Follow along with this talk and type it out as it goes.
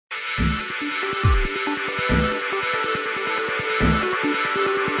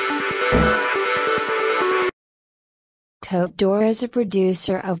Côte d'Or is a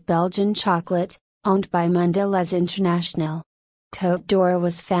producer of Belgian chocolate, owned by Mondelez International. Côte d'Or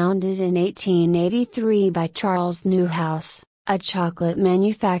was founded in 1883 by Charles Newhouse, a chocolate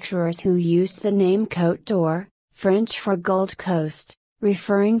manufacturer who used the name Côte d'Or, French for Gold Coast,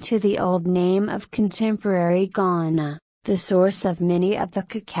 referring to the old name of contemporary Ghana, the source of many of the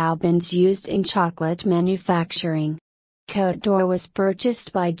cacao beans used in chocolate manufacturing. Côte d'Or was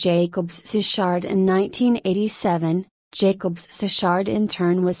purchased by Jacobs Suchard in 1987. Jacobs Suchard in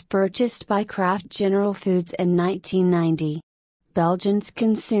turn was purchased by Kraft General Foods in 1990. Belgians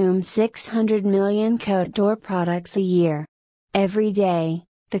consume 600 million Côte d'Or products a year. Every day,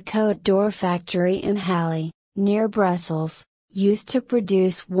 the Côte d'Or factory in Halle, near Brussels, used to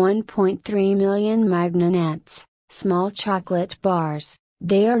produce 1.3 million magnonets, small chocolate bars.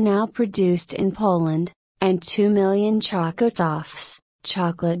 They are now produced in Poland, and 2 million chocotoffs,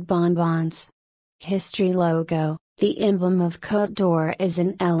 chocolate bonbons. History logo. The emblem of Côte d'Or is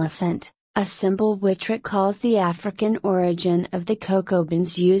an elephant, a symbol which recalls the African origin of the cocoa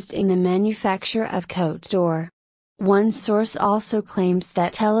beans used in the manufacture of Côte d'Or. One source also claims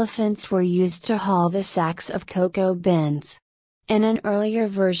that elephants were used to haul the sacks of cocoa beans. In an earlier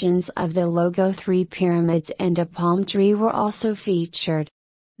versions of the logo, 3 pyramids and a palm tree were also featured.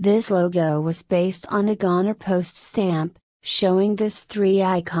 This logo was based on a Ghana post stamp, showing these 3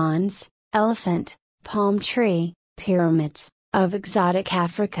 icons: elephant, palm tree, pyramids, of exotic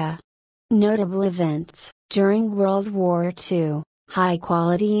Africa. Notable events. During World War II,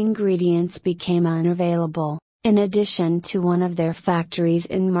 high-quality ingredients became unavailable, in addition to one of their factories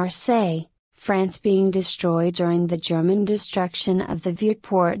in Marseille, France being destroyed during the German destruction of the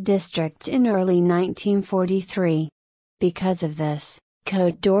Vieux-Port district in early 1943. Because of this,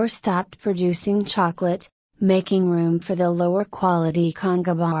 Côte d'Or stopped producing chocolate, making room for the lower-quality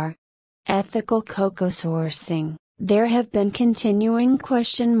Congo bar. Ethical cocoa sourcing. There have been continuing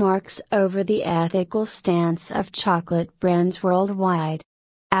question marks over the ethical stance of chocolate brands worldwide.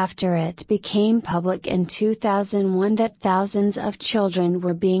 After it became public in 2001 that thousands of children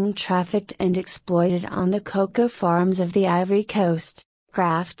were being trafficked and exploited on the cocoa farms of the Ivory Coast,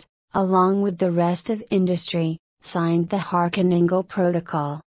 Kraft, along with the rest of industry, signed the Harkenengel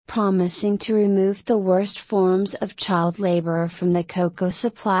Protocol, promising to remove the worst forms of child labor from the cocoa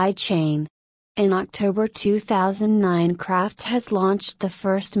supply chain. In October 2009, Kraft has launched the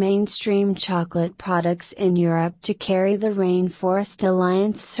first mainstream chocolate products in Europe to carry the Rainforest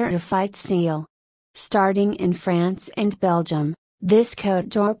Alliance certified seal. Starting in France and Belgium, this Côte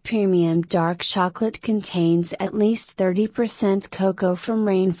d'Or premium dark chocolate contains at least 30% cocoa from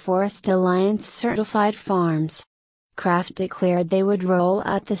Rainforest Alliance certified farms. Kraft declared they would roll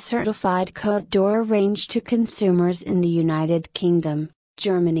out the certified Côte d'Or range to consumers in the United Kingdom,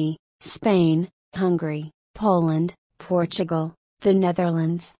 Germany, Spain, Hungary, Poland, Portugal, the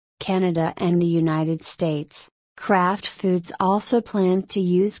Netherlands, Canada and the United States. Kraft Foods also planned to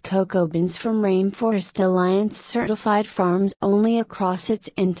use cocoa beans from Rainforest Alliance certified farms only across its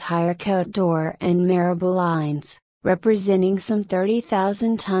entire Côte d'Or and Marabou lines, representing some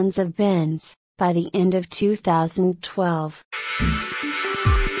 30,000 tons of beans, by the end of 2012.